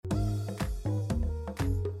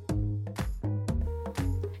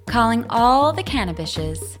Calling all the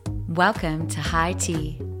cannabishes, welcome to High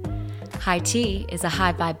Tea. High Tea is a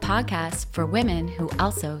high vibe podcast for women who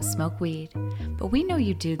also smoke weed, but we know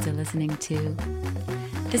you dudes are listening too.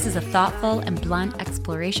 This is a thoughtful and blunt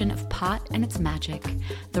exploration of pot and its magic,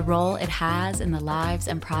 the role it has in the lives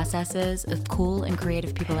and processes of cool and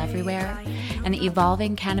creative people everywhere, and the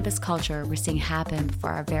evolving cannabis culture we're seeing happen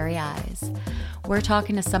before our very eyes. We're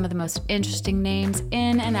talking to some of the most interesting names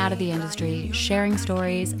in and out of the industry, sharing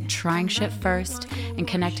stories, trying shit first, and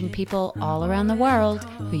connecting people all around the world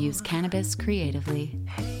who use cannabis creatively.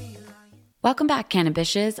 Welcome back,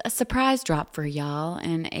 Cannabishes. A surprise drop for y'all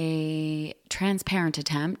and a transparent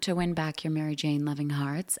attempt to win back your Mary Jane loving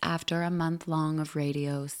hearts after a month long of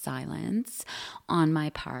radio silence on my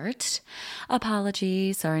part.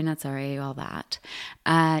 Apology, sorry, not sorry, all that.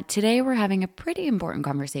 Today we're having a pretty important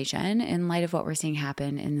conversation in light of what we're seeing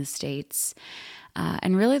happen in the States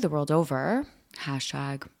and really the world over.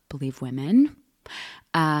 Hashtag believe women.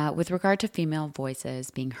 With regard to female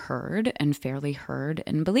voices being heard and fairly heard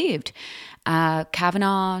and believed.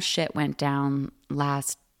 Kavanaugh shit went down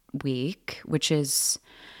last week, which is,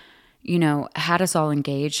 had us all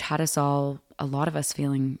engaged, a lot of us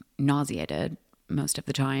feeling nauseated most of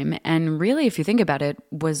the time. And really, if you think about it,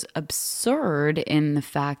 was absurd in the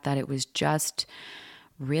fact that it was just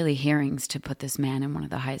really hearings to put this man in one of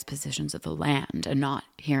the highest positions of the land and not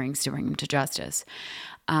hearings to bring him to justice.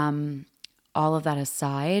 All of that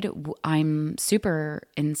aside, I'm super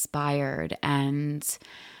inspired and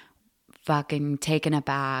fucking taken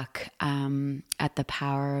aback at the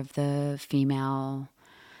power of the female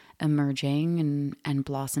emerging and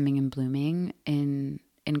blossoming and blooming in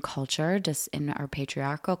culture, just in our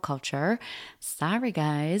patriarchal culture. Sorry,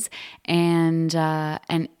 guys. And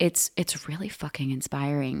it's really fucking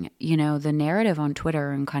inspiring. The narrative on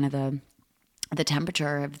Twitter and kind of the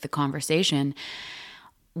temperature of the conversation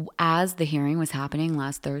as the hearing was happening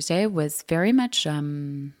last Thursday was very much,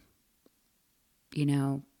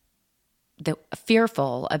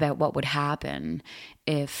 fearful about what would happen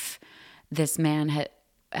if this man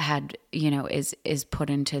is put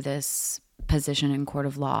into this position in court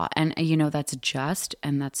of law. And, that's just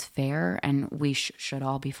and that's fair. And we should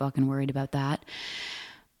all be fucking worried about that.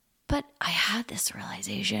 But I had this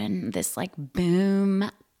realization, this boom,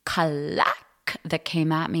 clack, that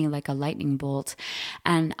came at me like a lightning bolt.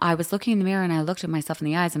 And I was looking in the mirror and I looked at myself in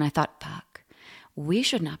the eyes and I thought, fuck, we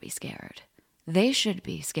should not be scared. They should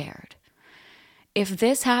be scared. If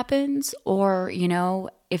this happens, or,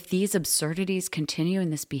 if these absurdities continue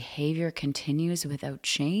and this behavior continues without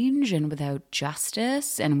change and without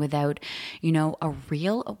justice and without, a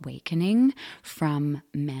real awakening from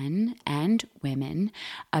men and women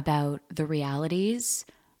about the realities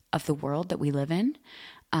of the world that we live in,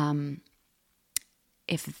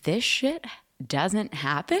 if this shit doesn't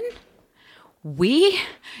happen,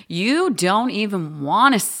 you don't even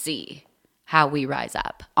want to see how we rise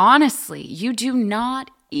up. Honestly, you do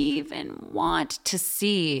not even want to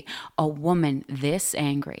see a woman this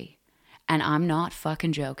angry. And I'm not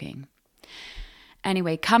fucking joking.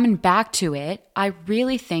 Anyway, coming back to it, I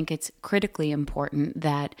really think it's critically important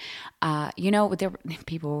that,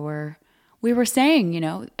 we were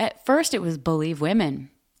saying, at first it was believe women.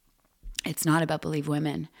 It's not about believe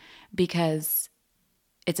women because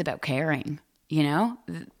it's about caring,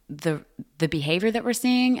 The behavior that we're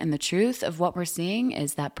seeing and the truth of what we're seeing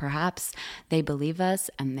is that perhaps they believe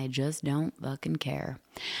us and they just don't fucking care.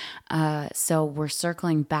 So we're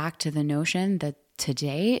circling back to the notion that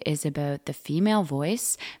today is about the female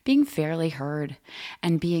voice being fairly heard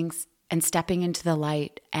and stepping into the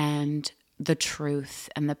light and the truth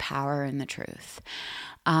and the power in the truth.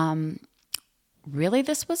 Really,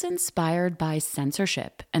 this was inspired by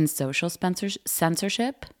censorship and social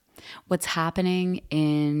censorship. What's happening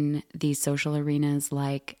in these social arenas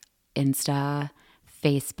like Insta,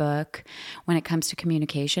 Facebook, when it comes to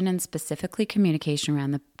communication and specifically communication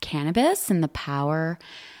around the cannabis and the power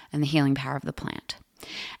and the healing power of the plant.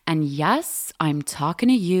 And yes, I'm talking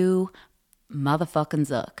to you, motherfucking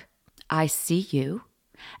Zook. I see you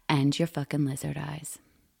and your fucking lizard eyes.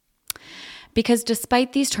 Because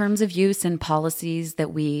despite these terms of use and policies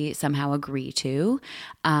that we somehow agree to,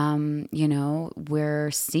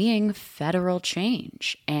 we're seeing federal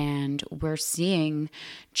change and we're seeing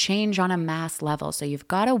change on a mass level. So you've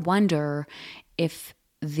got to wonder if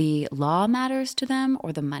the law matters to them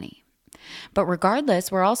or the money. But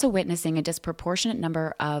regardless, we're also witnessing a disproportionate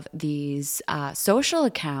number of these social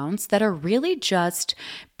accounts that are really just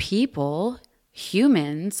people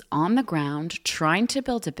humans on the ground trying to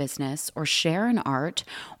build a business or share an art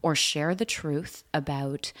or share the truth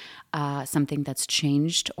about something that's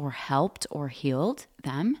changed or helped or healed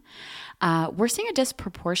them. We're seeing a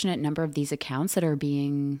disproportionate number of these accounts that are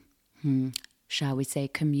being, shall we say,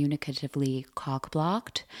 communicatively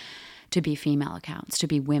cock-blocked to be female accounts, to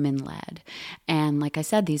be women-led. And like I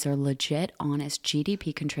said, these are legit, honest,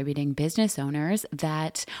 GDP contributing business owners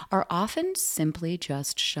that are often simply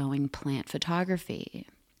just showing plant photography.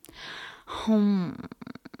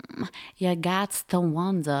 You got to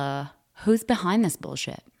wonder who's behind this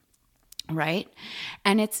bullshit, right?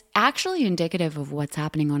 And it's actually indicative of what's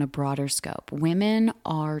happening on a broader scope. Women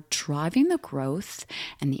are driving the growth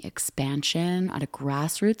and the expansion at a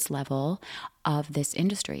grassroots level of this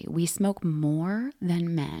industry. We smoke more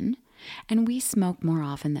than men, and we smoke more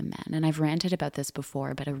often than men. And I've ranted about this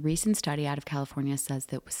before, but a recent study out of California says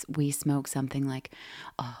that we smoke something like,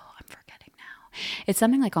 I'm forgetting now. It's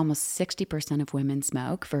something like almost 60% of women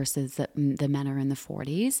smoke versus the men are in the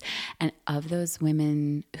 40s. And of those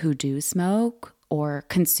women who do smoke or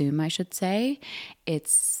consume, I should say,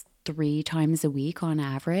 it's 3 times a week on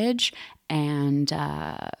average. And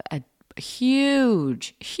a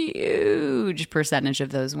huge percentage of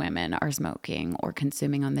those women are smoking or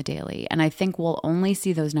consuming on the daily. And I think we'll only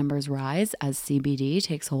see those numbers rise as CBD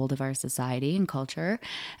takes hold of our society and culture,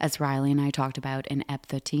 as Riley and I talked about in Ep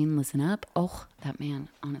 13, Listen Up. Oh, that man,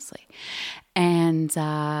 honestly. And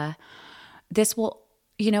this will,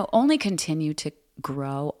 only continue to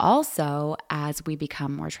grow also as we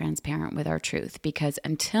become more transparent with our truth, because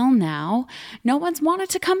until now, no one's wanted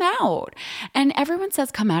to come out. And everyone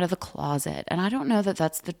says come out of the closet. And I don't know that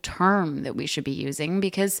that's the term that we should be using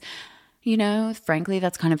because, frankly,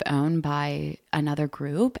 that's kind of owned by another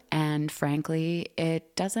group. And frankly,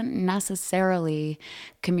 it doesn't necessarily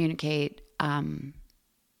communicate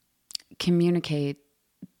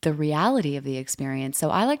the reality of the experience. So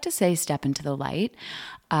I like to say, step into the light.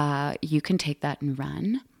 You can take that and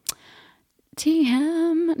run.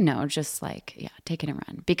 TM. No, just take it and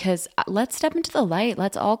run. Because let's step into the light.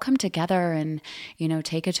 Let's all come together and,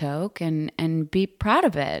 take a toke and be proud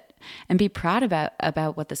of it and be proud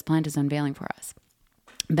about what this plant is unveiling for us.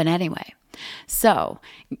 But anyway, so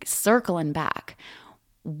circling back,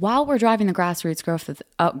 while we're driving the grassroots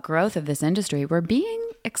growth of this industry, we're being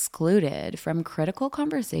excluded from critical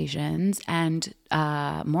conversations and,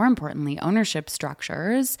 more importantly, ownership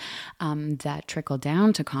structures that trickle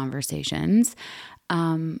down to conversations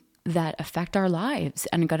that affect our lives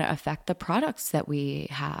and are going to affect the products that we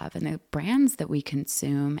have and the brands that we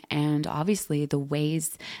consume, and obviously the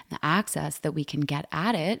ways, the access that we can get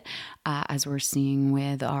at it, as we're seeing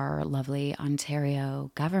with our lovely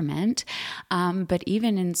Ontario government. But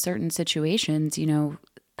even in certain situations,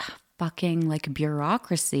 fucking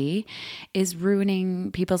bureaucracy is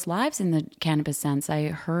ruining people's lives in the cannabis sense. I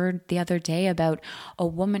heard the other day about a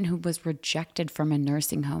woman who was rejected from a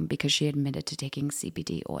nursing home because she admitted to taking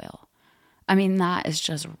CBD oil. I mean, that is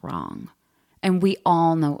just wrong. And we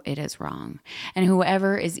all know it is wrong. And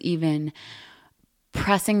whoever is even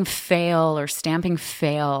pressing fail or stamping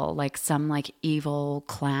fail like some evil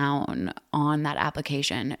clown on that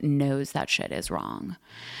application knows that shit is wrong.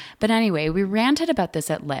 But anyway, we ranted about this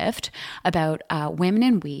at Lyft, about women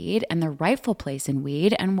in weed and their rightful place in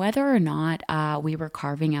weed and whether or not we were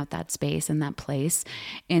carving out that space and that place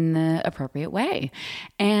in the appropriate way.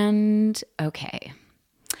 And okay,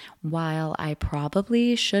 while I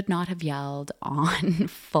probably should not have yelled on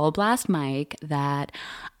full blast mic that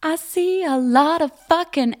I see a lot of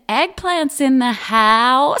fucking eggplants in the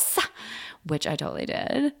house, which I totally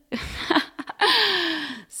did.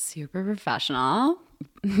 Super professional.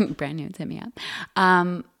 Brand new, hit me up.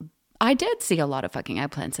 I did see a lot of fucking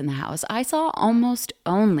eggplants in the house. I saw almost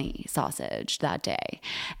only sausage that day.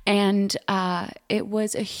 And it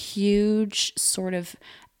was a huge sort of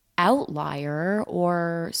outlier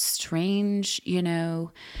or strange,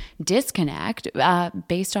 disconnect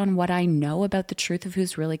based on what I know about the truth of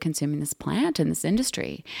who's really consuming this plant in this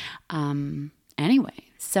industry. Anyway,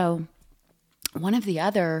 so one of the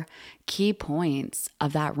other key points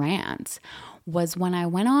of that rant was when I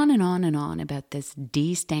went on and on and on about this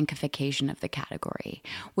de-stankification of the category,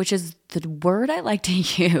 which is the word I like to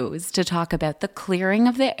use to talk about the clearing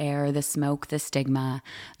of the air, the smoke, the stigma,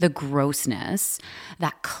 the grossness,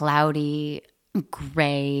 that cloudy,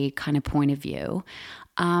 gray kind of point of view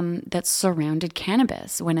that surrounded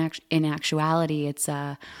cannabis, when in actuality it's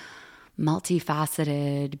a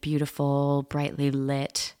multifaceted, beautiful, brightly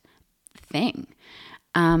lit thing.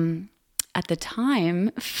 At the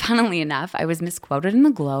time, funnily enough, I was misquoted in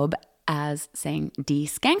the Globe as saying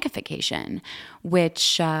de-skankification,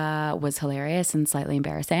 which was hilarious and slightly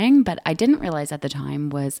embarrassing, but I didn't realize at the time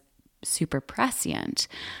was super prescient.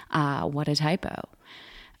 What a typo.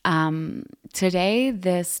 Today,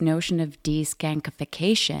 this notion of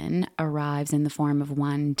de-skankification arrives in the form of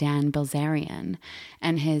one Dan Bilzerian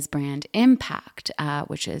and his brand Impact,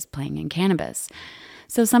 which is playing in cannabis.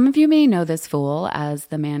 So some of you may know this fool as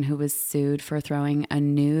the man who was sued for throwing a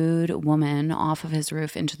nude woman off of his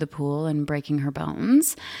roof into the pool and breaking her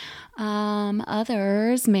bones.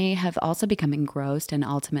 Others may have also become engrossed and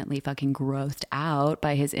ultimately fucking grossed out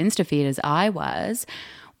by his Insta feed as I was,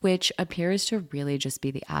 which appears to really just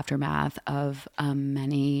be the aftermath of a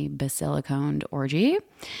many basiliconed orgy.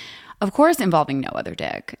 Of course, involving no other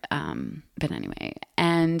dick. But anyway,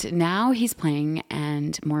 and now he's playing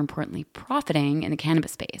and more importantly, profiting in the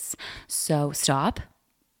cannabis space. So stop,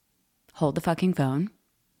 hold the fucking phone,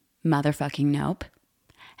 motherfucking nope,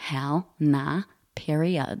 hell nah,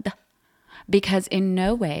 period. Because in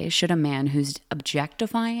no way should a man who's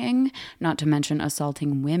objectifying, not to mention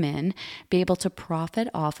assaulting women, be able to profit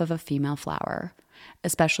off of a female flower,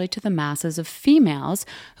 especially to the masses of females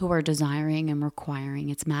who are desiring and requiring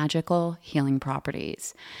its magical healing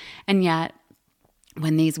properties. And yet,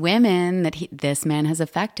 when these women that this man has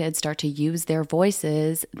affected start to use their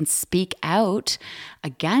voices and speak out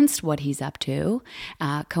against what he's up to,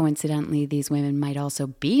 coincidentally, these women might also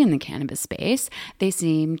be in the cannabis space, they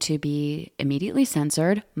seem to be immediately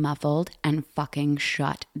censored, muffled, and fucking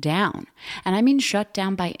shut down. And I mean shut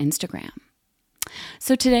down by Instagram.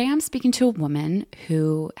 So today I'm speaking to a woman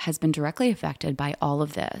who has been directly affected by all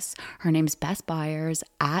of this. Her name's Bess Byers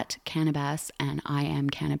at Cannabess, and I am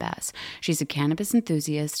Cannabess. She's a cannabis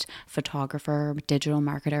enthusiast, photographer, digital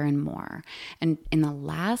marketer, and more. And in the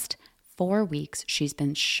last 4 weeks, she's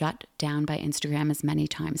been shut down by Instagram as many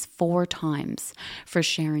times, 4 times, for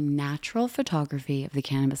sharing natural photography of the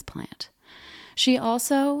cannabis plant. She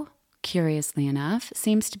also, curiously enough,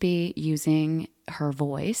 seems to be using her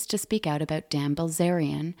voice to speak out about Dan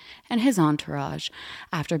Bilzerian and his entourage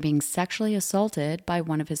after being sexually assaulted by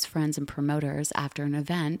one of his friends and promoters after an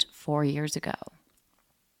event 4 years ago.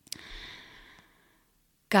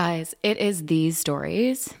 Guys, it is these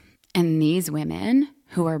stories and these women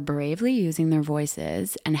who are bravely using their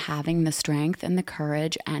voices and having the strength and the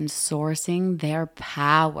courage and sourcing their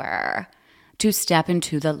power to step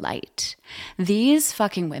into the light. These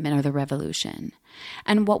fucking women are the revolution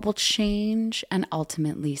and what will change and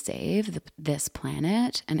ultimately save this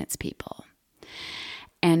planet and its people.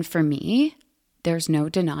 And for me, there's no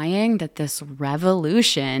denying that this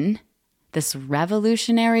revolution, this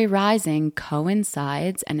revolutionary rising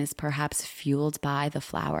coincides and is perhaps fueled by the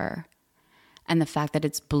flower and the fact that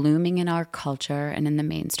it's blooming in our culture and in the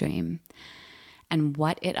mainstream, and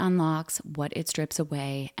what it unlocks, what it strips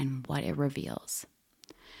away, and what it reveals.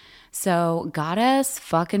 So goddess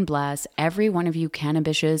fucking bless every one of you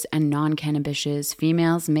cannabishes and non-cannabishes,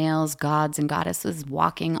 females, males, gods, and goddesses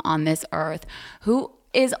walking on this earth who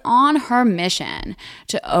is on her mission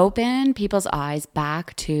to open people's eyes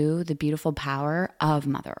back to the beautiful power of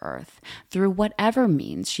Mother Earth through whatever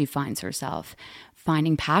means she finds herself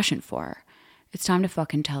finding passion for. It's time to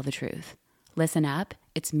fucking tell the truth. Listen up,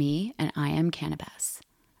 it's me and I am Cannabess.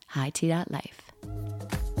 HighT.life.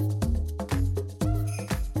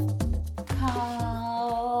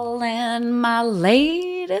 Calling my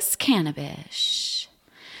latest cannabis.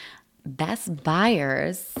 Bess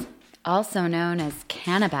Byers, also known as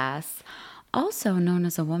Cannabess, also known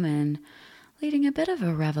as a woman leading a bit of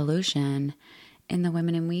a revolution in the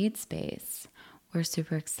women in weed space. We're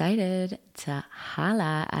super excited to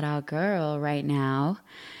holla at our girl right now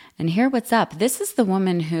and hear what's up. This is the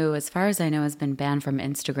woman who, as far as I know, has been banned from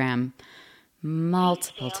Instagram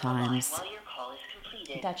multiple times.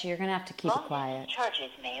 Dutchie, you're going to have to keep it quiet.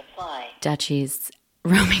 Charges may apply. Dutchie's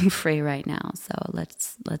roaming free right now, so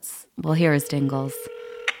we'll hear his dingles.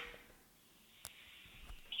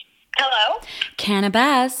 Hello?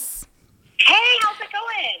 Cannabess. Hey, how's it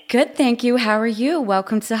going? Good, thank you. How are you?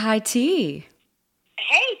 Welcome to HighT.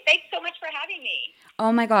 Hey, thanks so much for having me.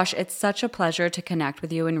 Oh my gosh, it's such a pleasure to connect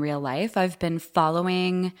with you in real life. I've been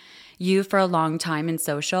following you for a long time in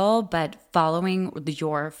social, but following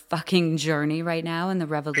your fucking journey right now and the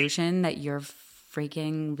revolution that you're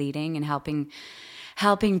freaking leading and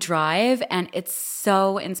helping drive, and it's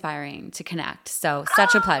so inspiring to connect. So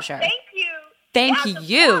such a pleasure. Thank you. Thank yes,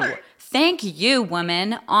 you. Thank you,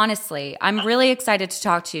 woman. Honestly, I'm really excited to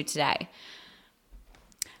talk to you today.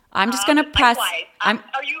 I'm just going to press. Are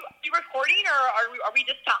you recording or are we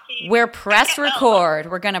just talking? We're press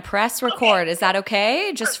record. We're going to press record. Okay. Is that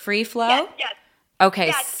okay? Just free flow? Yes. Okay,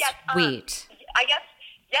 yes. sweet. I guess,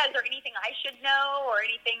 Yeah, is there anything I should know or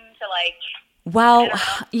anything to like? Well,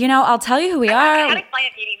 I'll tell you who we are. I had a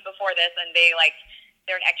client meeting before this, and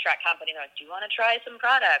they're an extract company. They're like, "Do you want to try some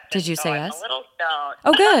products?" Did you say yes? I'm a little stoned.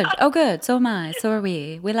 Oh, good. Oh, good. So am I. So are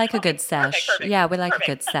we. We like a good sesh. Perfect. Yeah, we like a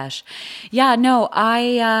good sesh. Yeah, no,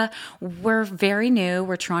 we're very new.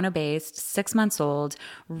 We're Toronto-based, 6 months old,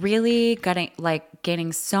 really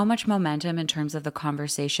gaining so much momentum in terms of the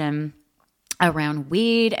conversation around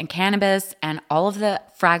weed and cannabis and all of the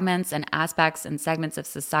fragments and aspects and segments of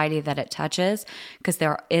society that it touches, because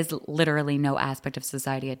there is literally no aspect of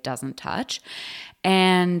society it doesn't touch.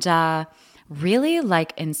 And really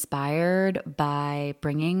inspired by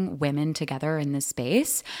bringing women together in this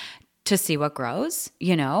space to see what grows,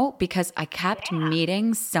 because I kept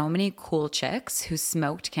meeting so many cool chicks who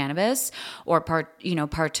smoked cannabis or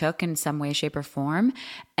partook in some way, shape, or form.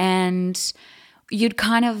 And you'd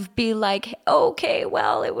kind of be like, okay,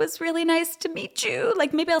 well, it was really nice to meet you.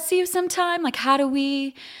 Like, maybe I'll see you sometime. Like, how do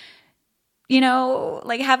we,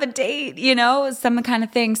 have a date, some kind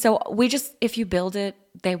of thing. So if you build it,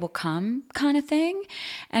 they will come kind of thing.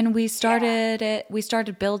 And we started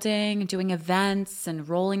building and doing events and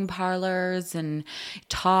rolling parlors and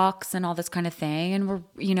talks and all this kind of thing. And we're,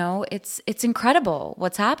 it's incredible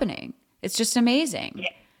what's happening. It's just amazing.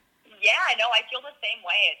 Yeah, no, I feel the same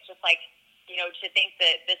way. It's just like, to think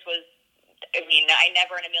that this was, I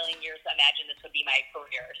never in a million years imagined this would be my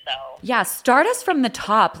career. So yeah, start us from the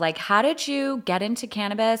top. Like, how did you get into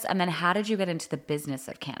cannabis, and then how did you get into the business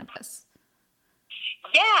of cannabis?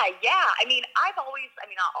 Yeah.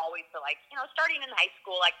 Not always, but starting in high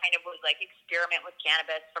school, I kind of was experiment with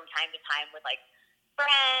cannabis from time to time with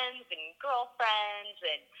friends and girlfriends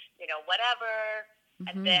and whatever. Mm-hmm.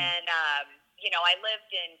 And then I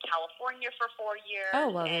lived in California for 4 years.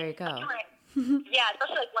 Oh, well, there you go. Yeah,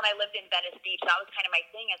 especially when I lived in Venice Beach. That was kind of my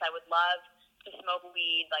thing, is I would love to smoke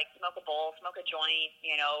weed, smoke a bowl, smoke a joint,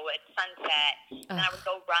 at sunset. And I would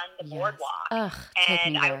go run the boardwalk.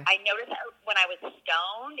 And I noticed that when I was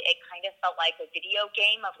stoned, it kind of felt like a video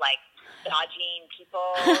game of dodging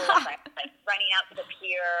people, running out to the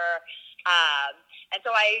pier. And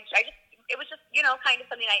so it was just, kind of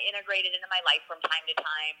something I integrated into my life from time to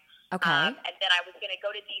time. Okay. And then I was going to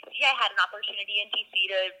go to D.C. I had an opportunity in D.C.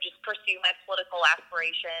 to just pursue my political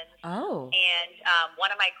aspirations. Oh. And one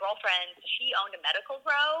of my girlfriends, she owned a medical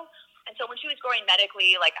grow. And so when she was growing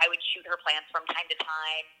medically, I would shoot her plants from time to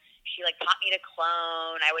time. She taught me to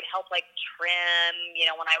clone. I would help trim,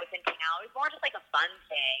 when I was in town. It was more just a fun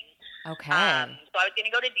thing. Okay. So I was going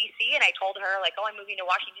to go to D.C. and I told her I'm moving to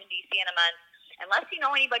Washington, D.C. in a month. Unless you know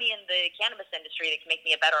anybody in the cannabis industry that can make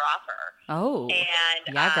me a better offer. Oh, and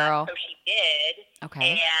yeah, girl. So she did.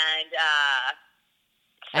 Okay.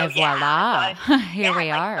 And voila, here we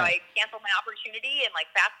are. So I canceled my opportunity, and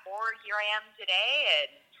fast forward, here I am today.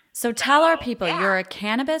 And so tell our people, you're a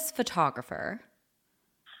cannabis photographer.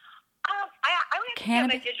 I would say I'm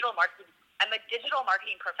a digital marketing. I'm a digital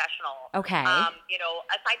marketing professional. Okay.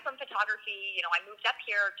 Aside from photography, I moved up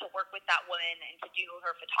here to work with that woman and to do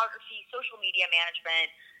her photography, social media management,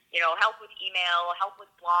 help with email, help with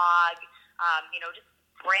blog, just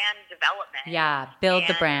brand development. Yeah, build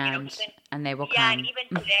the brand, and they will come. Yeah, and even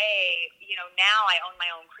today, now I own my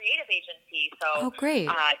own creative agency. So, great.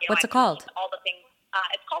 What's it called? All the things.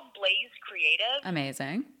 It's called Blaze Creative.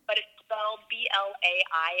 Amazing. But it's spelled Blaise,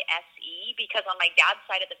 because on my dad's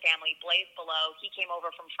side of the family, Blaise Below, he came over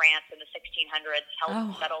from France in the 1600s,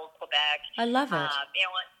 helped settle Quebec. I love it.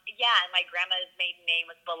 And my grandma's maiden name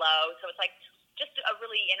was Below, so it's just a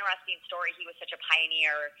really interesting story. He was such a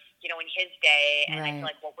pioneer, in his day, and I feel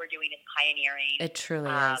what we're doing is pioneering. It truly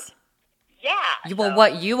is. Yeah. Well,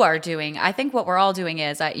 what you are doing, I think what we're all doing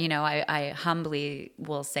is, I humbly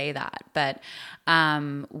will say that, but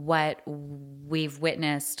what we've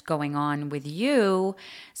witnessed going on with you,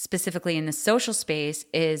 specifically in the social space,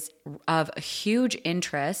 is of a huge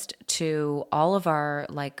interest to all of our,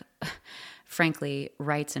 frankly,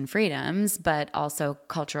 rights and freedoms, but also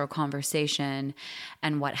cultural conversation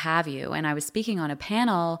and what have you. And I was speaking on a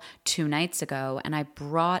panel 2 nights ago, and I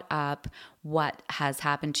brought up what has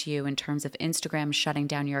happened to you in terms of Instagram shutting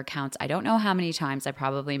down your accounts. I don't know how many times. I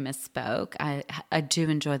probably misspoke. I do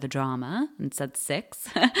enjoy the drama and said 6,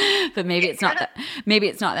 but maybe it's not that. Maybe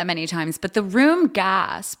it's not that many times. But the room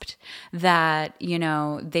gasped that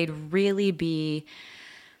they'd really be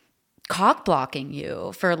cock blocking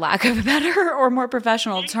you, for lack of a better or more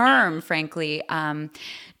professional term, frankly,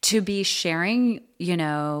 to be sharing,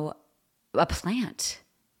 a plant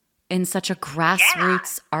in such a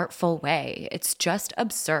grassroots, artful way. It's just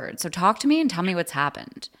absurd. So talk to me and tell me what's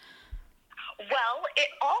happened. Well, it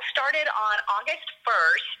all started on August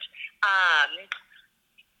 1st.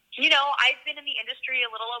 I've been in the industry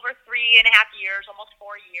a little over 3.5 years, almost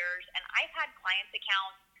 4 years, and I've had clients'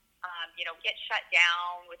 accounts, get shut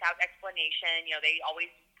down without explanation. They always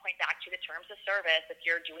point back to the terms of service. If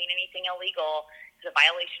you're doing anything illegal, it's a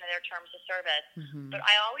violation of their terms of service. Mm-hmm. But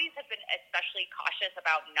I always have been especially cautious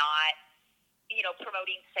about not,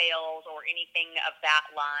 promoting sales or anything of that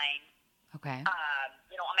line. Okay.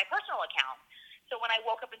 On my personal account. So when I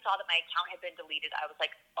woke up and saw that my account had been deleted, I was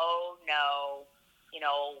like, oh no,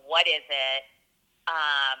 what is it?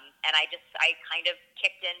 And I kind of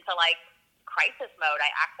kicked into crisis mode.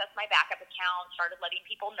 I accessed my backup account, started letting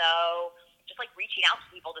people know, just reaching out to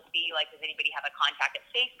people to see does anybody have a contact at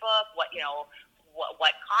Facebook? What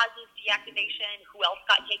causes deactivation? Who else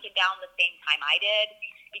got taken down the same time I did?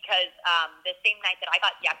 Because the same night that I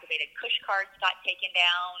got deactivated, Kush cards got taken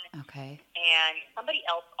down. Okay. And somebody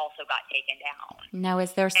else also got taken down. Now,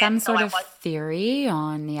 is there some sort of theory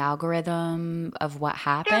on the algorithm of what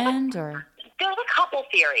happened? There's a couple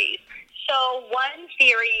theories. So one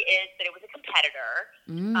theory is that it was a competitor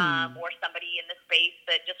or somebody in the space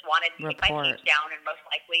that just wanted to take my page down and most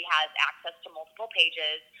likely has access to multiple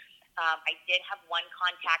pages. I did have one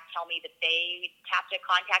contact tell me that they tapped a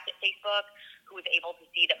contact at Facebook who was able to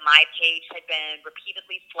see that my page had been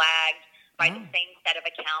repeatedly flagged by the same set of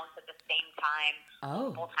accounts at the same time,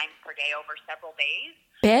 multiple times per day over several days.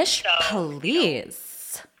 Bish,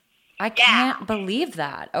 please. I can't believe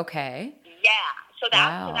that. Okay. Yeah. So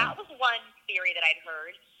that was one theory that I'd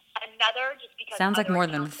heard. Another, just because sounds like more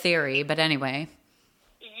than a theory, but anyway.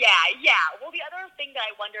 Yeah. Well, the other thing that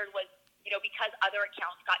I wondered was, because other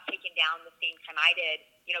accounts got taken down the same time I did,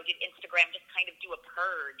 did Instagram just kind of do a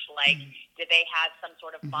purge? Did they have some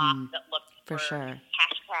sort of box that looked for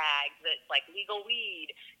hashtags that's legal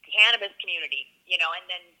weed, cannabis community, and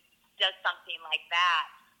then does something like that?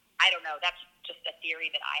 I don't know. That's just a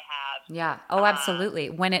theory that I have. Yeah. Oh,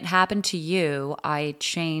 absolutely. When it happened to you, I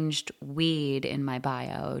changed weed in my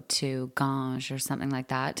bio to ganj or something like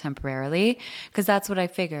that temporarily, because that's what I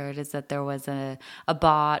figured, is that there was a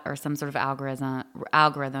bot or some sort of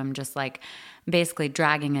algorithm just basically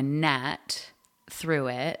dragging a net through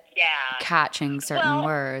it, catching certain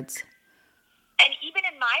words. And even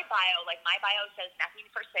in my bio, my bio says nothing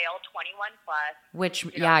for sale, 21 plus. Which,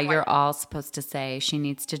 you're all supposed to say, she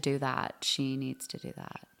needs to do that. She needs to do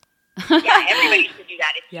that. Yeah, everybody should do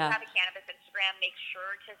that. If you have a cannabis Instagram, make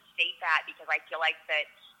sure to state that, because I feel like that,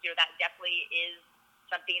 that definitely is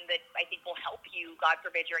something that I think will help you. God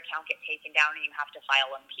forbid your account get taken down and you have to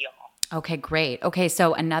file an appeal. Okay, great. Okay,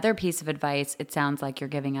 so another piece of advice it sounds like you're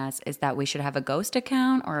giving us is that we should have a ghost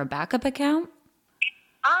account or a backup account?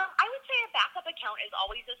 I would say a backup account is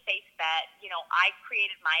always a safe bet. I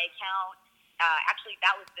created my account. Actually,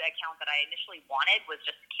 that was the account that I initially wanted, was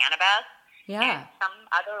just cannabis. Yeah. And some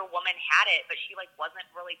other woman had it, but she wasn't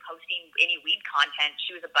really posting any weed content.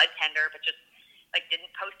 She was a bud tender, but just didn't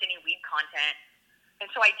post any weed content. And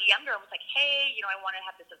so I DM'd her and was like, hey, I want to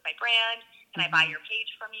have this as my brand. Can I buy your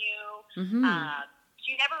page from you? Mm-hmm.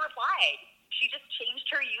 She never replied. She just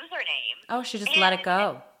changed her username. Oh, she just let it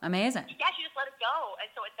go. Amazing. Yeah, she just let it go.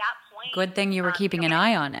 And so at that point... Good thing you were keeping an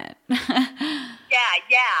eye on it. But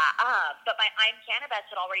my I'm Cannabis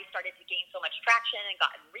had already started to gain so much traction and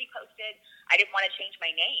gotten reposted. I didn't want to change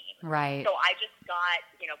my name. Right. So I just got,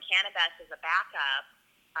 Cannabis as a backup.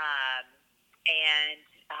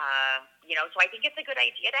 So I think it's a good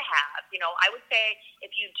idea to have. I would say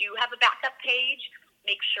if you do have a backup page,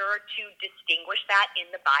 make sure to distinguish that in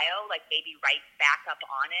the bio, maybe write backup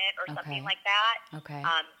on it or something like that. Okay.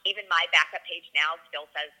 Even my backup page now still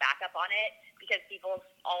says backup on it, because people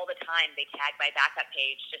all the time, they tag my backup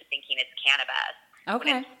page just thinking it's cannabis.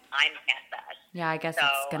 Okay. I'm cannabis. Yeah, I guess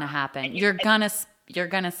it's going to happen. You're going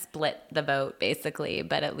to split the vote basically,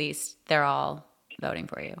 but at least they're all voting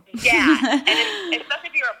for you. Yeah. And especially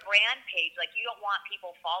if you're a brand page, you don't want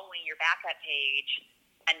people following your backup page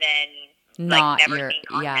and then never seeing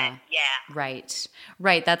content. Right.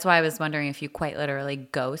 That's why I was wondering if you quite literally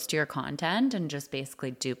ghost your content and just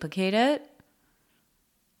basically duplicate it.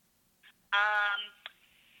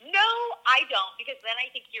 No, I don't, because then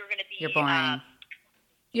I think you're going to be... You're boring.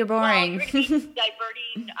 You're boring. Well, you're going to be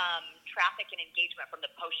diverting traffic and engagement from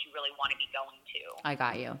the post you really want to be going to. I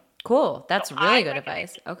got you. Cool. That's really good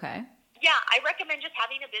advice. Okay. Yeah, I recommend just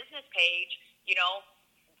having a business page,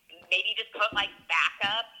 maybe just put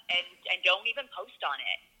backup and don't even post on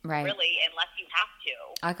it. Right. Really, unless you have to.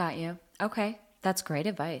 I got you. Okay. That's great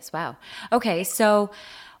advice. Wow. Okay. So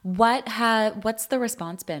what's the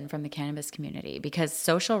response been from the cannabis community? Because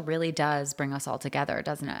social really does bring us all together,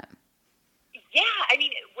 doesn't it? Yeah. I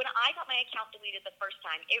mean, when I got my my account deleted the first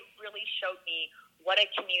time, it really showed me what a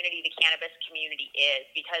community the cannabis community is,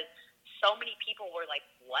 because so many people were like,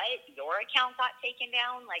 what? Your account got taken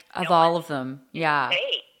down? Like, of all of them. Yeah.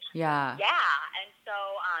 Fake. Yeah. Yeah. And so,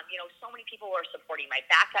 so many people were supporting my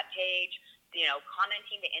backup page,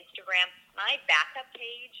 commenting to Instagram. My backup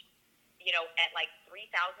page, at like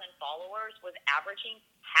 3,000 followers was averaging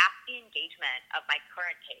half the engagement of my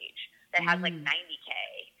current page that has like 90K.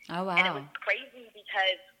 Oh, wow. And it was crazy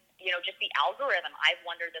because, just the algorithm, I've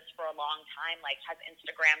wondered this for a long time, like, has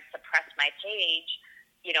Instagram suppressed my page,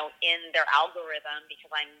 in their algorithm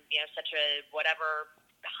because I'm, such a whatever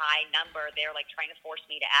high number, they're like trying to force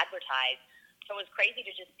me to advertise. So it was crazy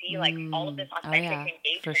to just see like all of this authentic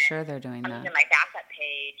engagement. For sure they're doing that. To my backup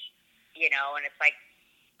page, and it's like,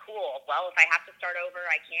 cool. Well, if I have to start over,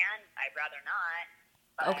 I can. I'd rather not.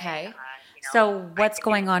 But, okay. So what's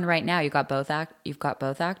going on right now? You've got both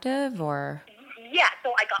active, or? Yeah.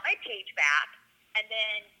 So I got my page back, and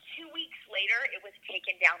then 2 weeks later, it was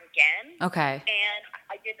taken down again. Okay. And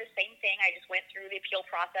I did the same thing. I just went through the appeal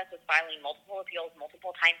process, was filing multiple appeals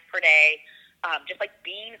multiple times per day, just like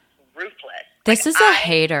being ruthless. This is a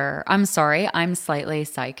hater. I'm sorry. I'm slightly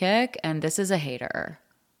psychic, and this is a hater.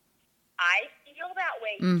 I feel that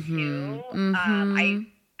way too.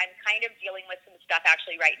 I'm kind of dealing with some stuff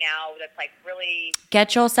actually right now that's like really.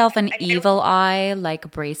 Get yourself an evil eye like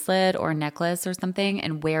bracelet or necklace or something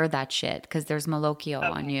and wear that shit, because there's Malocchio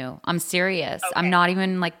on you. I'm serious. Okay. I'm not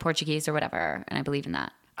even like Portuguese or whatever, and I believe in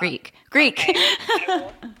that. Greek. Okay.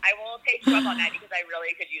 I will take you up on that because I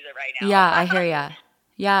really could use it right now. Yeah, I hear ya.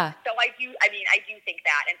 Yeah. So I do think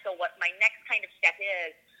that. And so what my next kind of step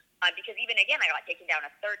is, because even again, I got taken down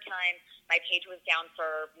a third time. My page was down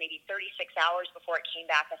for maybe 36 hours before it came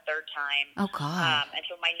back a third time. Oh, God. And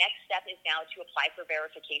so my next step is now to apply for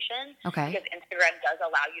verification. Okay. Because Instagram does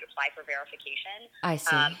allow you to apply for verification. I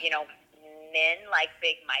see. Men like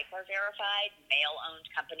Big Mike are verified. Male-owned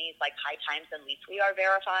companies like High Times and Leafly are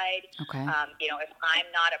verified. Okay. If I'm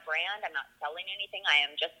not a brand, I'm not selling anything. I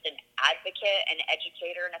am just an advocate, an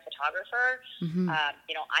educator, and a photographer. Mm-hmm. I'm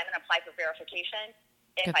going to apply for verification.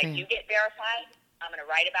 If I do get verified, I'm going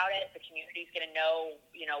to write about it. The community's going to know,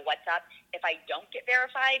 what's up. If I don't get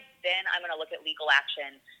verified, then I'm going to look at legal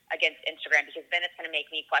action against Instagram, because then it's going to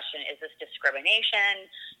make me question, is this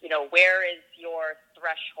discrimination? Where is your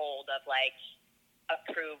threshold of like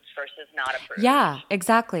approved versus not approved? Yeah,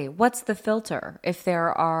 exactly. What's the filter? If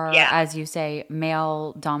there are, as you say,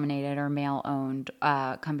 male-dominated or male-owned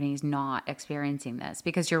companies not experiencing this,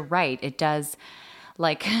 because you're right, it does.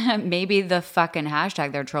 Like, maybe the fucking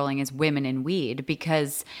hashtag they're trolling is women in weed,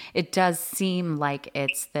 because it does seem like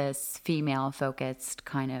it's this female-focused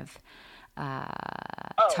kind of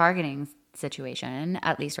targeting situation,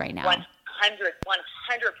 at least right now. 100%.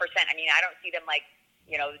 I mean, I don't see them like,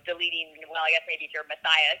 deleting, well, I guess maybe if you're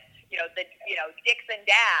Matthias, dicks and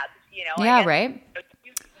dabs, Yeah, right.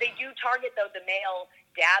 They do target, though, the male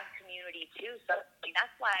dab community, too. So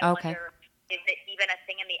that's why I wonder, is it even a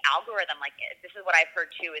thing in the algorithm? Like, this is what I've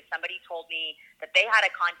heard, too, is somebody told me that they had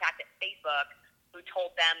a contact at Facebook who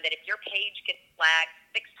told them that if your page gets flagged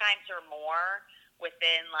 6 times or more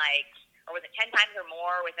within, like, or was it 10 times or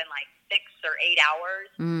more within, like, 6 or 8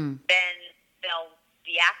 hours, then they'll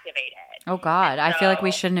deactivate it. Oh, God. I feel like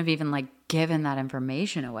we shouldn't have even, like, given that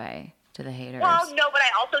information away to the haters. Well, no, but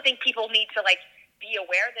I also think people need to, like, be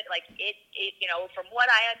aware that, like, it from what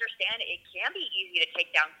I understand, it can be easy to take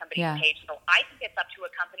down somebody's page. So I think it's up to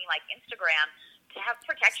a company like Instagram to have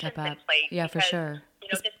protections in place. Yeah, because, for sure.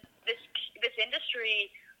 This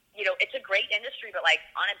industry, it's a great industry, but, like,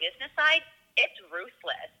 on a business side, it's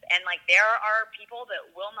ruthless. And, like, there are people that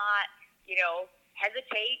will not,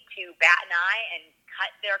 hesitate to bat an eye and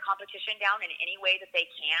cut their competition down in any way that they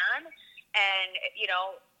can. And,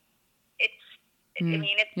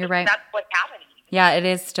 you're right. That's what's happening. Yeah, it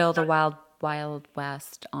is still the wild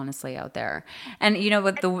west, honestly, out there. And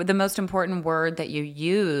what the most important word that you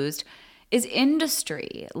used is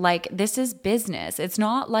industry. Like, this is business. It's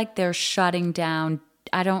not like they're shutting down.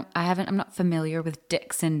 I'm not familiar with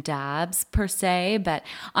dicks and dabs per se, but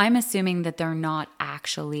I'm assuming that they're not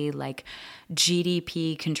actually like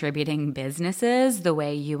GDP contributing businesses the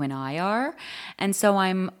way you and I are. And so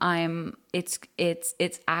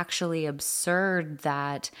it's actually absurd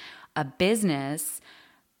that a business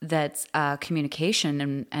that's a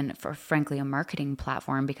communication and for frankly a marketing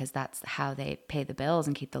platform, because that's how they pay the bills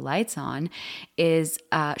and keep the lights on, is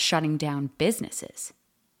shutting down businesses.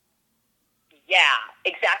 Yeah,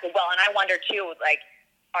 exactly. Well, and I wonder too, like,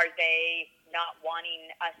 are they not wanting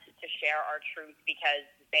us to share our truth because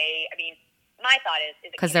my thought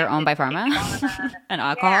is because they're owned by pharma and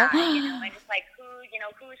alcohol. Yeah, and just like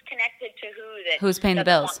who's connected to who's paying the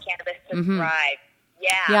bills. Want cannabis to thrive.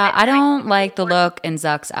 Yeah. Yeah, I don't like the look in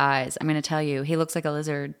Zuck's eyes. I'm going to tell you, he looks like a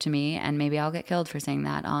lizard to me, and maybe I'll get killed for saying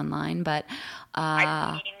that online. But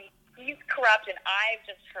I mean, he's corrupt, and I've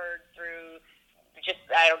just heard through.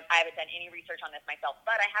 I haven't done any research on this myself,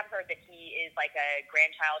 but I have heard that he is like a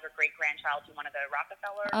grandchild or great-grandchild to one of the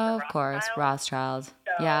Rockefellers. Oh, of course, Rothschild.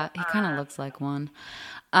 So, yeah, he kind of looks like one.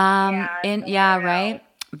 Right?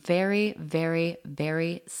 Very, very,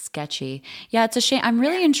 very sketchy. Yeah, it's a shame. I'm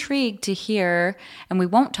really intrigued to hear, and we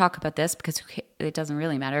won't talk about this because it doesn't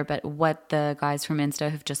really matter, but what the guys from Insta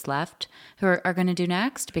who've just left who are going to do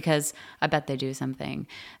next, because I bet they do something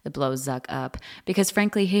that blows Zuck up, because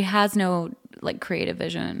frankly, he has no like creative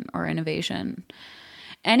vision or innovation.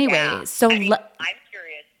 Anyway, so... I'm curious.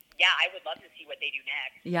 Yeah, I would love to see what they do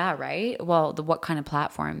next. Yeah, right? Well, what kind of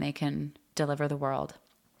platform they can deliver the world.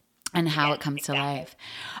 And how it comes to life.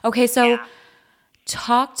 Okay, so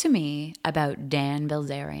talk to me about Dan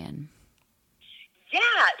Bilzerian. Yeah,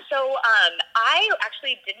 so I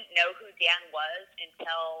actually didn't know who Dan was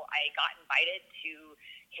until I got invited to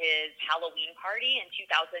his Halloween party in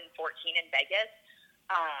 2014 in Vegas.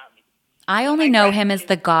 I only know him as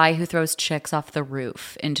the guy who throws chicks off the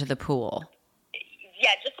roof into the pool.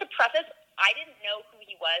 Yeah, just to preface, I didn't know who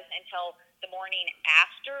he was until the morning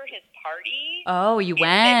after his party. Oh, you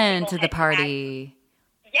went to the party.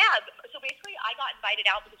 So basically I got invited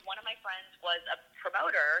out because one of my friends was a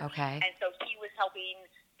promoter. Okay. And so he was helping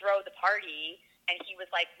throw the party, and he was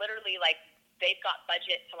like, literally, like, they've got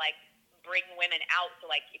budget to like bring women out. So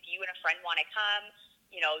like, if you and a friend want to come,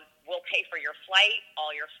 we'll pay for your flight,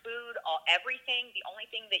 all your food, everything. The only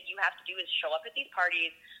thing that you have to do is show up at these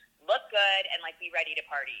parties, look good, and like be ready to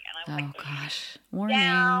party. And I was like, gosh, warning.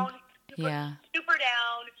 Down. Super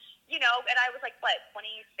down, and I was like, what,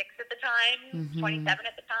 26 at the time, 27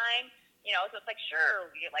 at the time, so it's like,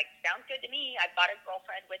 sure, like, sounds good to me. I've got a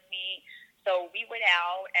girlfriend with me, so we went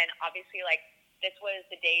out, and obviously, like, this was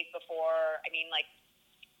the days before, 4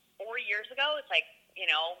 years ago, it's like,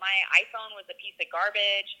 my iPhone was a piece of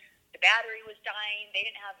garbage, the battery was dying, they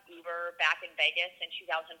didn't have Uber back in Vegas in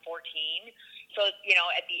 2014, so,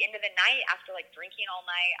 at the end of the night, after, like, drinking all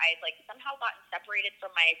night, I had, like, somehow gotten separated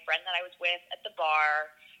from my friend that I was with at the bar,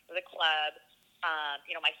 or the club,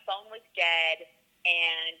 my phone was dead,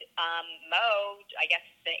 and Mo, I guess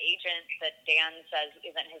the agent that Dan says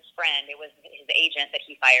isn't his friend, it was his agent that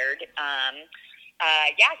he fired,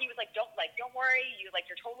 he was like, don't worry, you're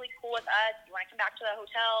totally cool with us. You want to come back to the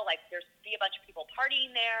hotel? Like, there's be a bunch of people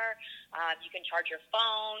partying there. You can charge your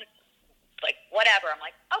phone, like, whatever. I'm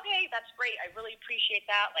like, okay, that's great. I really appreciate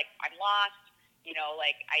that. Like, I'm lost, I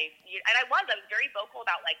was very vocal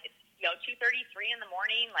about, like, it's, 2:33 in the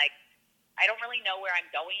morning. Like, I don't really know where I'm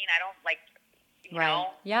going. I don't, like, right.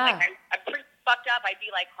 Yeah. Like, I'm pretty fucked up. I'd be,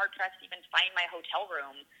 like, hard-pressed to even find my hotel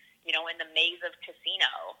room, in the maze of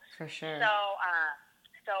casino. For sure.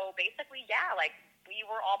 So basically, like, we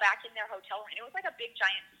were all back in their hotel room, and it was like a big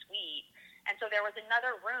giant suite. And so there was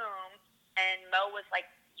another room, and Mo was like,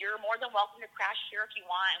 you're more than welcome to crash here if you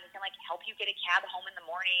want, and we can, like, help you get a cab home in the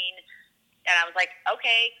morning. And I was like,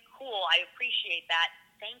 okay, cool. I appreciate that.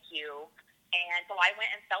 Thank you. And so I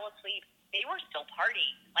went and fell asleep. They were still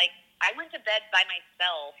partying. Like, I went to bed by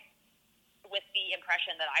myself with the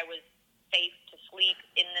impression that I was safe to sleep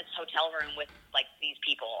in this hotel room with, like, these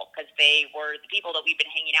people, because they were the people that we've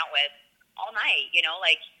been hanging out with all night,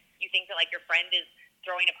 like, you think that, like, your friend is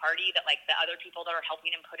throwing a party that, like, the other people that are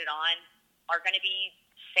helping him put it on are going to be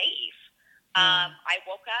safe. I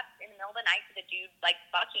woke up in the middle of the night to the dude, like,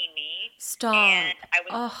 fucking me. Stop. And I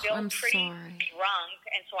was still I'm pretty sorry. drunk,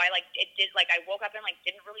 and so I, like, I woke up and, like,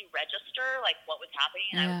 didn't really register, like, what was happening.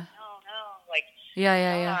 And I was like, oh, no, like,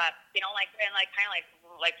 like, and, like, kind of,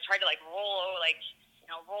 like, tried to, like, roll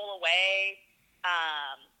away,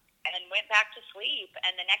 and went back to sleep.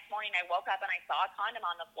 And the next morning I woke up and I saw a condom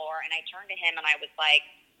on the floor, and I turned to him and I was like,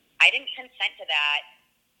 I didn't consent to that.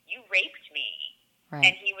 You raped me. Right.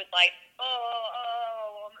 And he was like,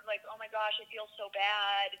 oh my gosh, I feel so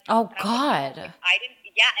bad. Oh, God. Like, I didn't,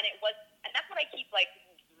 and it was, and that's what I keep, like,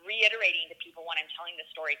 reiterating to people when I'm telling the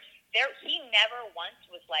story. He never once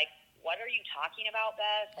was like, what are you talking about,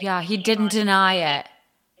 Beth? Like, he didn't deny it.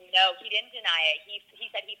 No, he didn't deny it. He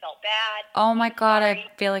said he felt bad. Oh my God, I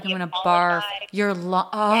feel like I'm gonna barf. Yeah,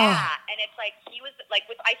 and it's like he was like,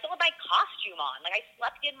 I still had my costume on. Like, I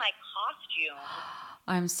slept in my costume.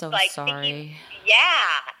 I'm so sorry.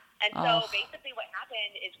 And so basically, what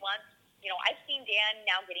happened is once, I've seen Dan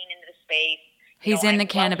now getting into the space. He's in the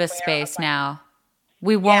cannabis space now.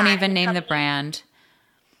 We won't even name the brand.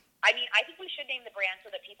 I mean, I think we should name the brand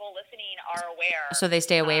so that people listening are aware. So they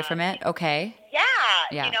stay away from it? Okay. Yeah.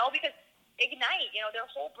 Because Ignite, their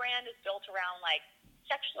whole brand is built around, like,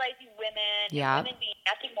 sexualizing women, and women being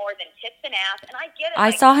nothing more than tits and ass, and I get it.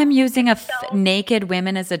 I saw him using naked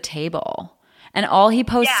women as a table. And all he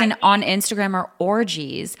posts on Instagram are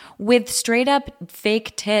orgies with straight up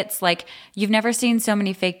fake tits. Like, you've never seen so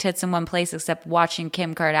many fake tits in one place except watching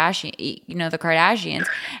Kim Kardashian, the Kardashians.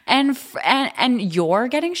 And you're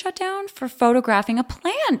getting shut down for photographing a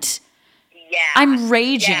plant. Yeah. I'm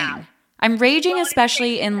raging. Yeah. I'm raging,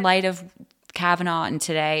 especially in light of Kavanaugh and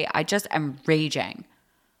today. I'm raging.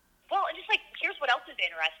 Well, and just like, here's what else is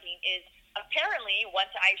interesting is apparently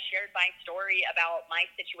once I shared my story about my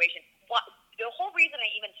situation, the whole reason I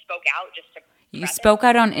even spoke out just to... You spoke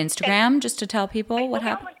out on Instagram just to tell people what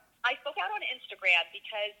happened? I spoke out on Instagram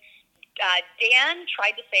because Dan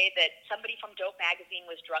tried to say that somebody from Dope Magazine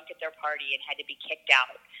was drunk at their party and had to be kicked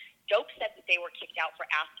out. Dope said that they were kicked out for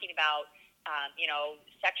asking about,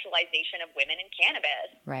 sexualization of women in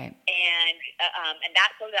cannabis. Right. And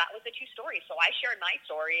that was the two stories. So I shared my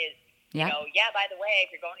story by the way,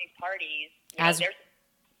 if you're going to these parties,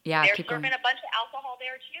 they're serving a bunch of alcohol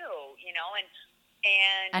there too,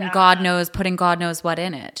 and putting God knows what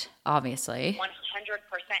in it, obviously. 100%.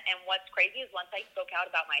 And what's crazy is once I spoke out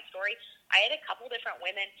about my story, I had a couple different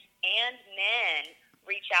women and men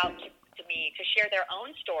reach out to me to share their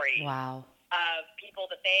own stories. Wow. Of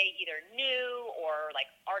people that they either knew or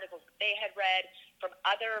like articles that they had read from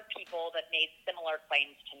other people that made similar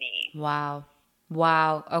claims to me. Wow.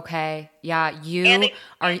 Okay. Yeah.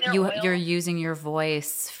 You're using your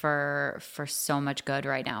voice for so much good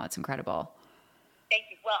right now. It's incredible.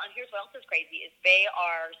 Thank you. Well, and here's what else is crazy is they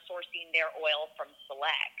are sourcing their oil from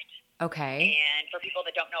Select. Okay. And for people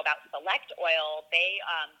that don't know about Select oil, they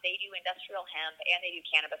do industrial hemp and they do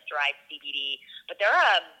cannabis derived CBD, but they're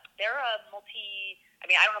a multi. I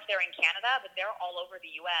mean, I don't know if they're in Canada, but they're all over the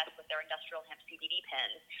U.S. with their industrial hemp CBD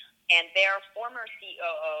pens. And their former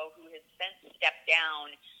COO, who has since stepped down,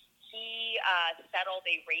 he settled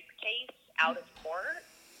a rape case out of court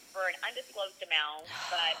for an undisclosed amount,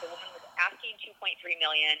 but the woman was asking $2.3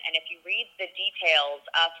 million. And if you read the details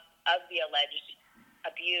of the alleged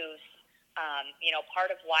abuse, part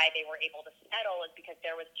of why they were able to settle is because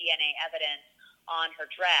there was DNA evidence on her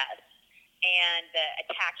dress. And the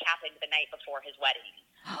attack happened the night before his wedding.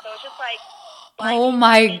 So it's just like... Oh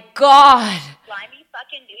my God. Slimy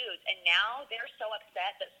fucking dudes. And now they're so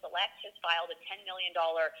upset that Select has filed a $10 million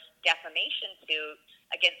defamation suit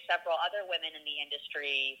against several other women in the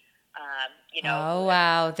industry. Oh,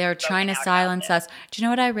 wow. They're trying to silence us. Do you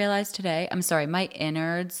know what I realized today? I'm sorry. My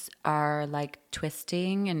innards are like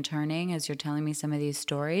twisting and turning as you're telling me some of these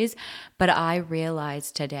stories. But I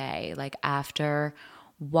realized today, like after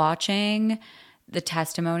watching the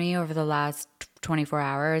testimony over the last 24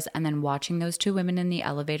 hours and then watching those two women in the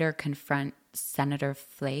elevator confront Senator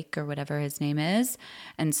Flake or whatever his name is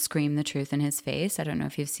and scream the truth in his face. I don't know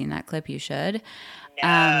if you've seen that clip. You should.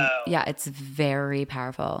 No. Yeah, it's very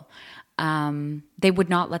powerful. They would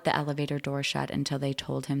not let the elevator door shut until they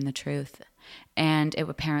told him the truth. And it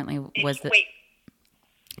apparently was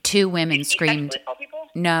two women screamed.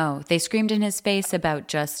 No, they screamed in his face about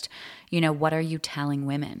just, what are you telling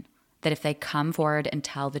women? That if they come forward and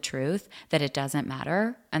tell the truth, that it doesn't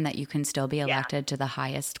matter and that you can still be elected to the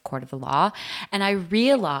highest court of the law. And I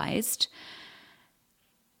realized,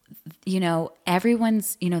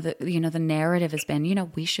 everyone's, the narrative has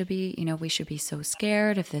been, we should be so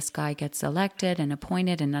scared if this guy gets elected and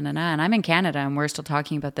appointed and And I'm in Canada and we're still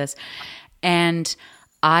talking about this. And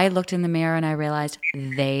I looked in the mirror and I realized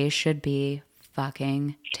they should be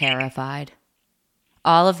fucking terrified.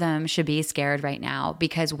 All of them should be scared right now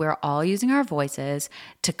because we're all using our voices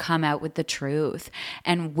to come out with the truth.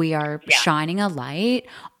 And we are shining a light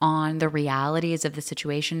on the realities of the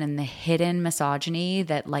situation and the hidden misogyny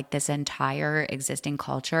that like this entire existing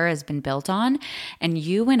culture has been built on. And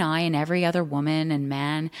you and I and every other woman and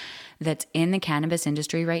man that's in the cannabis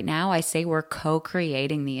industry right now, I say we're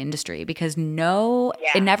co-creating the industry because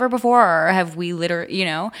never before have we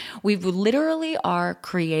we've literally are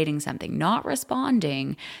creating something, not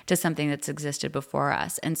responding to something that's existed before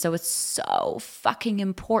us. And so it's so fucking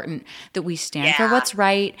important that we stand for what's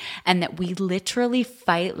right and that we literally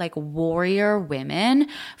fight like warrior women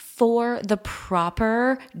for the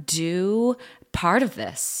proper due part of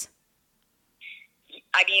this.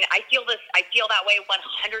 I mean, I feel that way 110%.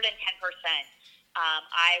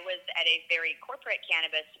 I was at a very corporate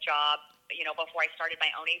cannabis job, before I started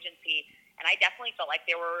my own agency, and I definitely felt like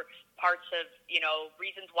there were parts of,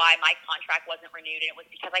 reasons why my contract wasn't renewed, and it was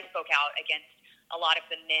because I spoke out against a lot of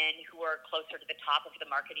the men who were closer to the top of the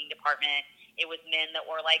marketing department, it was men that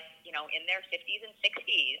were like, you know, in their 50s and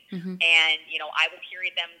 60s. Mm-hmm. And, you know, I would hear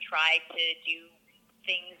them try to do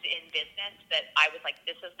things in business that I was like,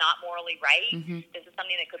 this is not morally right. Mm-hmm. This is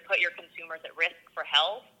something that could put your consumers at risk for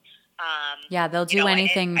health. Yeah, they'll do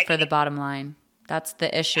anything for the bottom line. That's the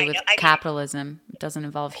issue with capitalism. It doesn't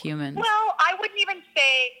involve humans. Well, I wouldn't even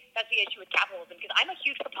say that's the issue with capitalism, because I'm a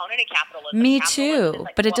huge proponent of capitalism. Me too,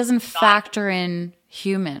 but it doesn't factor in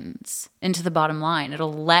humans into the bottom line.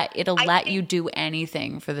 It'll let you do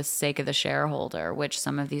anything for the sake of the shareholder, which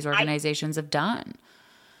some of these organizations have done.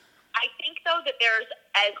 I think, though, that there's,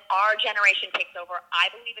 as our generation takes over, I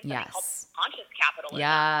believe it's something called conscious capitalism.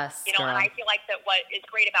 Yes, you know, and I feel like that what is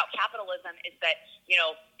great about capitalism is that, you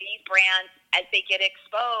know, these brands, as they get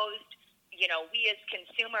exposed, you know, we as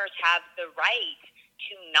consumers have the right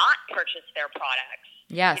to not purchase their products.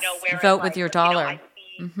 Yes, you know, vote with your dollar.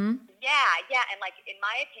 You know, yeah, and like in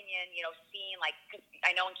my opinion, you know, seeing like, cause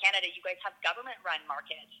I know in Canada you guys have government-run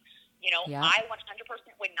markets. You know, I 100%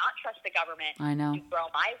 would not trust the government to grow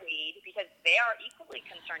my weed, because they are equally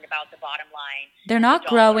concerned about the bottom line. They're not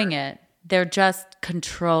growing it; they're just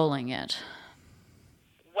controlling it.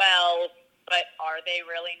 Well, but are they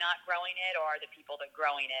really not growing it, or are the people that are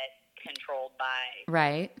growing it controlled by?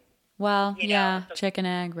 Right. Well, so, chicken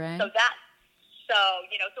egg, right? So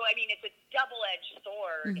you know, so I mean, it's a double-edged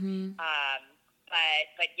sword. Mm-hmm.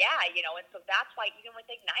 But yeah, you know, and so that's why even with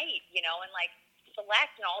Ignite, you know, and like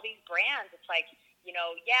Select and all these brands, it's like, you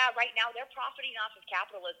know, right now they're profiting off of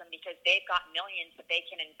capitalism because they've got millions that they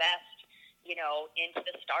can invest, you know, into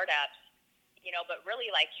the startups, you know, but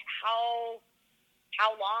really, like, how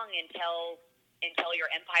long until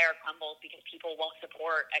your empire crumbles because people won't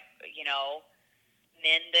support, you know,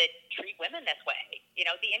 men that treat women this way? You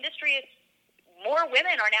know, the industry is, more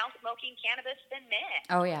women are now smoking cannabis than men.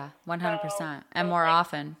 Oh yeah, 100%, and more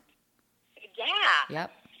often. Yeah.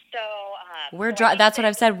 Yep. So that's what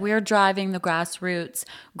I've said. We're driving the grassroots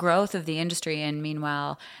growth of the industry, and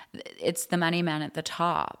meanwhile, it's the money men at the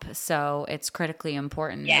top. So it's critically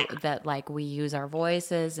important that like we use our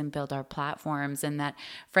voices and build our platforms, and that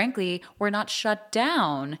frankly we're not shut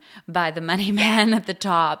down by the money men at the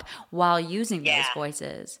top while using those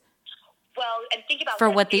voices. Well, and think about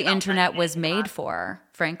what the internet was made for,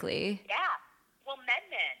 frankly. Yeah. Well,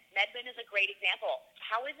 MedMen is a great example.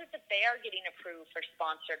 How is it that they are getting approved for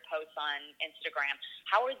sponsored posts on Instagram?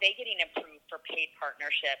 How are they getting approved for paid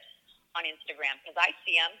partnerships on Instagram? Because I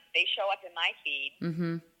see them; they show up in my feed.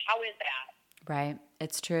 Mm-hmm. How is that? Right,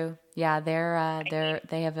 it's true. Yeah,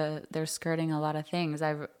 they're skirting a lot of things.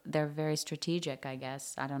 They're very strategic, I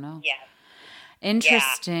guess. I don't know. Yeah.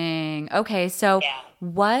 Interesting. Yeah. Okay, so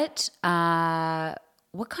what kind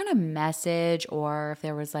of message, or if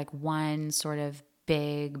there was like one sort of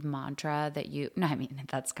big mantra that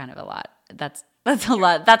that's kind of a lot. That's a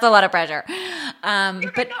lot. That's a lot of pressure.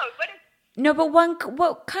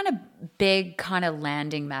 What kind of big kind of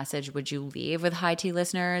landing message would you leave with High Tea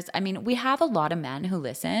listeners? I mean, we have a lot of men who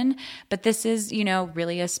listen, but this is, you know,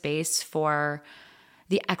 really a space for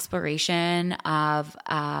the exploration of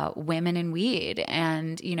women in weed,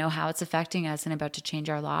 and, you know, how it's affecting us and about to change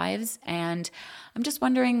our lives. And I'm just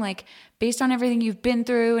wondering, like, based on everything you've been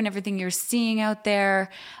through and everything you're seeing out there,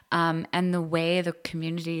 and the way the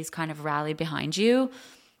communities kind of rally behind you,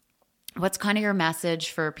 what's kind of your message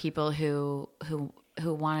for people who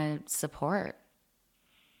want to support?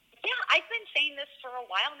 Yeah, I've been saying this for a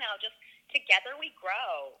while now. Just together we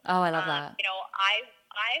grow. Oh, I love that. You know,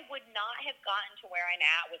 I would not have gotten to where I'm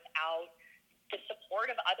at without the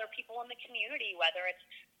support of other people in the community, whether it's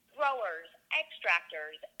growers,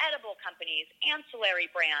 extractors, edible companies,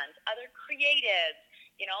 ancillary brands, other creatives.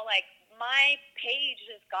 You know, like, my page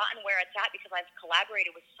has gotten where it's at because I've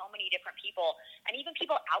collaborated with so many different people, and even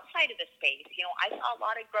people outside of the space. You know, I saw a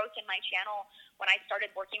lot of growth in my channel when I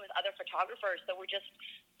started working with other photographers that were just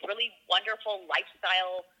really wonderful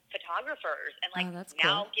lifestyle photographers, and like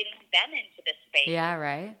now cool. Getting them into this space. Yeah,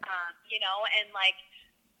 right. You know, and like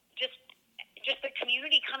just the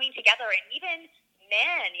community coming together, and even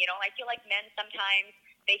men. You know, I feel like men sometimes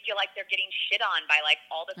they feel like they're getting shit on by like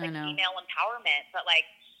all this like female empowerment, but like,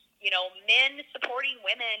 you know, men supporting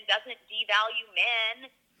women doesn't devalue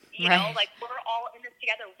men. You know, like, we're all in this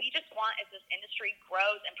together. We just want, as this industry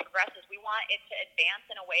grows and progresses, we want it to advance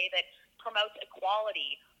in a way that promotes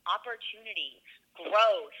equality, opportunity,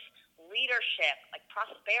 growth, leadership, like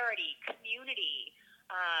prosperity, community.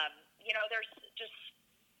 You know, there's just,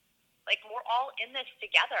 like, we're all in this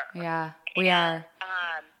together. Yeah, we are.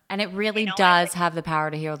 And it really does have the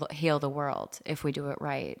power to heal the world if we do it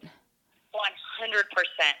right. 100%.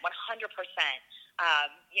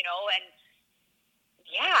 You know, and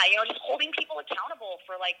just holding people accountable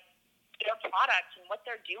for like their products and what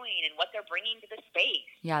they're doing and what they're bringing to the space.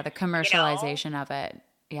 Yeah, the commercialization of it.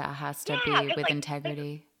 Yeah, has to be with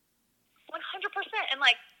integrity. 100%. And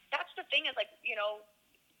like, that's the thing is like,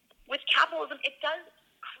 with capitalism, it does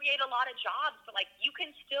create a lot of jobs, but like you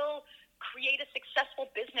can still create a successful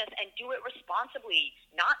business and do it responsibly,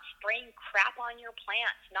 not spraying crap on your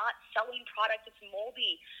plants, not selling product that's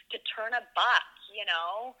moldy to turn a buck,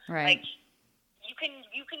 Right. Like you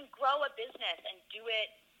can grow a business and do it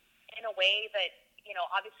in a way that,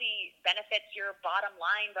 obviously benefits your bottom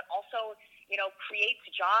line, but also, creates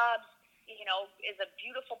jobs, is a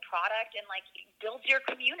beautiful product and like builds your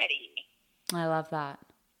community. I love that.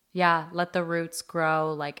 Yeah, let the roots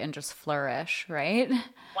grow and just flourish, right? 100%.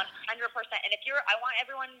 And I want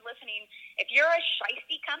everyone listening, if you're a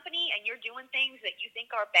shiesty company and you're doing things that you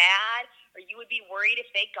think are bad or you would be worried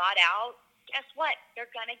if they got out, guess what?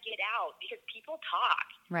 They're going to get out because people talk.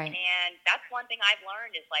 Right. And that's one thing I've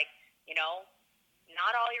learned is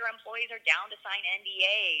not all your employees are down to sign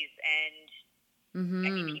NDAs and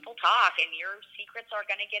people talk and your secrets are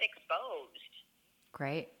going to get exposed.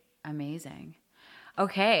 Great. Amazing.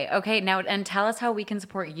 Okay. Now, and tell us how we can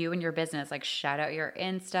support you and your business. Like shout out your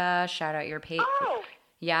Insta, shout out your page. Oh.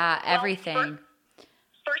 Yeah, everything.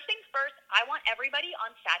 First things first, I want everybody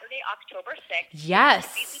on Saturday, October 6th yes. to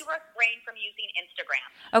completely refrain from using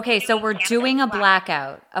Instagram. Okay, so we're doing a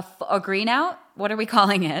blackout. A green out? What are we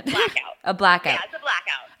calling it? Blackout. A blackout. Yeah, it's a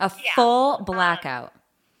blackout. A full blackout.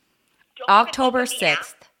 October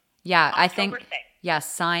 6th. Yeah, October I think. 6th. Yeah,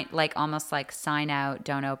 almost like sign out,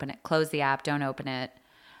 don't open it, close the app, don't open it.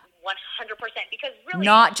 100%, because really,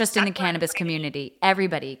 not just in the cannabis community,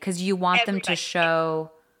 everybody, because you want them to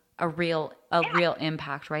show a real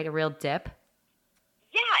impact, right? A real dip.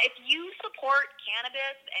 Yeah, if you support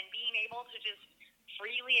cannabis and being able to just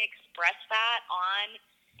freely express that on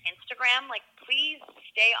Instagram, like please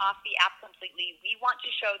stay off the app completely. We want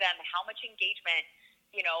to show them how much engagement,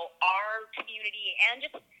 our community and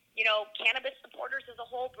just cannabis supporters as a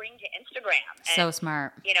whole bring to Instagram. And, so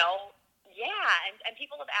smart. And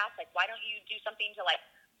people have asked, like, why don't you do something to, like,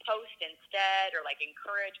 post instead or, like,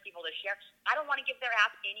 encourage people to share? I don't want to give their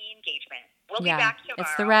app any engagement. We'll be back tomorrow.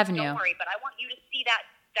 It's the revenue. Don't worry, but I want you to see that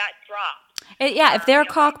drop. If they're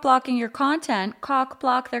cock-blocking your content,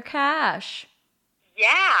 cock-block their cash.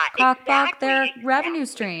 Yeah, cock-block their revenue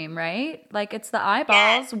stream, right? Like, it's the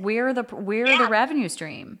eyeballs. Yes. We're the revenue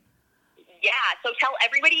stream. Yeah, so tell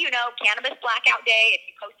everybody Cannabis Blackout Day. If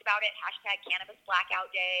you post about it, hashtag Cannabis Blackout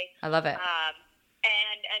Day. I love it.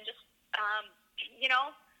 And just,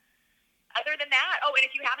 other than that, and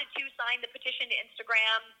if you haven't signed the petition to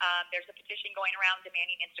Instagram, there's a petition going around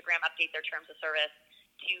demanding Instagram update their terms of service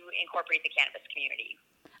to incorporate the cannabis community.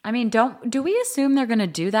 I mean, do we assume they're going to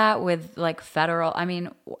do that with federal? I mean,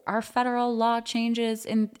 our federal law changes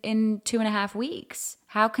in 2.5 weeks.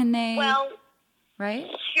 How can they? Well, right.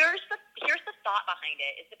 Here's the thought behind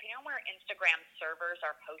it. Is depending on where Instagram servers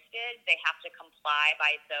are posted, they have to comply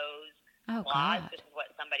by those laws. God. This is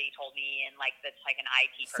what somebody told me, and that's an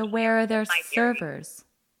IT person. So where are their servers?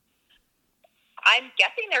 I'm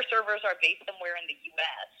guessing their servers are based somewhere in the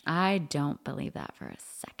U.S. I don't believe that for a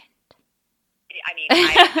second. I mean,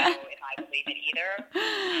 I don't know if I believe it either.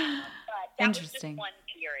 But that Interesting. was just one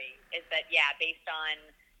theory, is that, based on,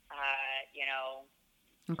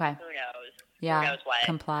 okay. Who knows? Yeah, who knows what?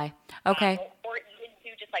 Comply. Okay. Or even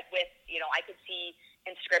too, just like with, I could see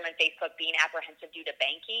Instagram and Facebook being apprehensive due to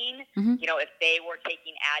banking. Mm-hmm. If they were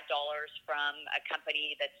taking ad dollars from a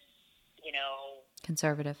company that's,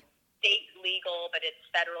 conservative. State legal, but it's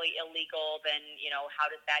federally illegal, then, how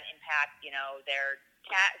does that impact, their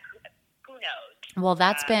tax? Who knows? Well,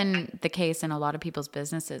 that's been the case in a lot of people's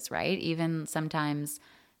businesses, right? Even sometimes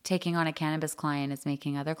taking on a cannabis client is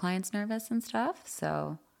making other clients nervous and stuff.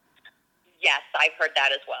 So, yes, I've heard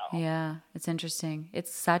that as well. Yeah, it's interesting.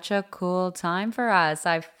 It's such a cool time for us.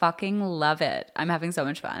 I fucking love it. I'm having so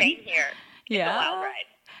much fun. Same here. It's a wild ride.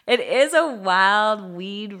 It is a wild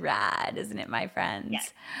weed ride, isn't it, my friends?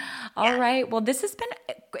 Yes. All right. Well, this has been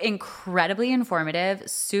incredibly informative,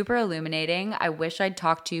 super illuminating. I wish I'd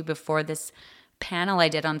talked to you before this panel I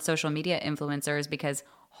did on social media influencers because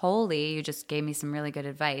holy, you just gave me some really good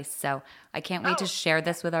advice. So I can't wait to share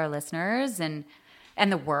this with our listeners and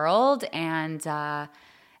the world and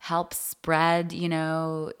help spread,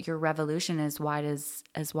 your revolution as wide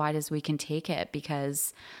as we can take it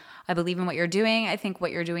because I believe in what you're doing. I think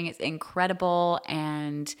what you're doing is incredible.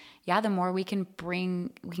 And the more we can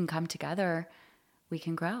come together, we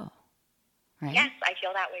can grow. Right? Yes, I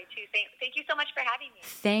feel that way too. Thank you so much for having me.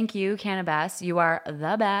 Thank you, Cannabis. You are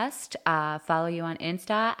the best. Follow you on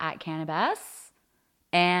Insta at Cannabis.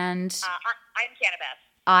 And I'm Cannabis.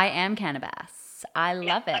 I am Cannabis. I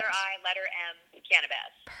love it. Letter I, letter M, Cannabis.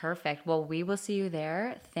 Perfect. Well, we will see you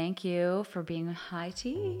there. Thank you for being high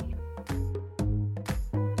tea.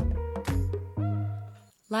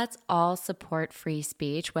 Let's all support free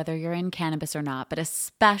speech, whether you're in cannabis or not, but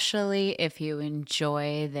especially if you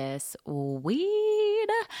enjoy this weed.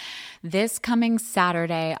 This coming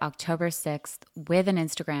Saturday, October 6th, with an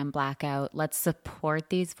Instagram blackout, let's support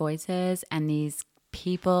these voices and these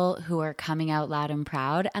people who are coming out loud and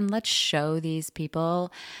proud, and let's show these people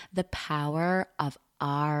the power of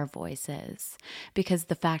our voices, because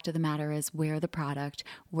the fact of the matter is we're the product,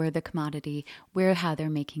 we're the commodity, we're how they're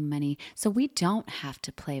making money, so we don't have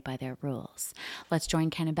to play by their rules. Let's join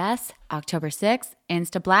Cannabis October 6th,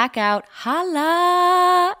 Insta Blackout,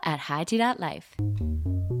 holla at hightea.life.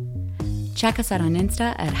 Check us out on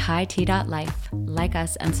Insta at hightea.life. Like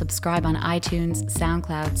us and subscribe on iTunes,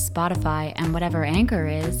 SoundCloud, Spotify, and whatever Anchor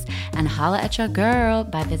is, and holla at your girl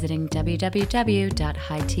by visiting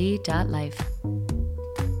www.hightea.life.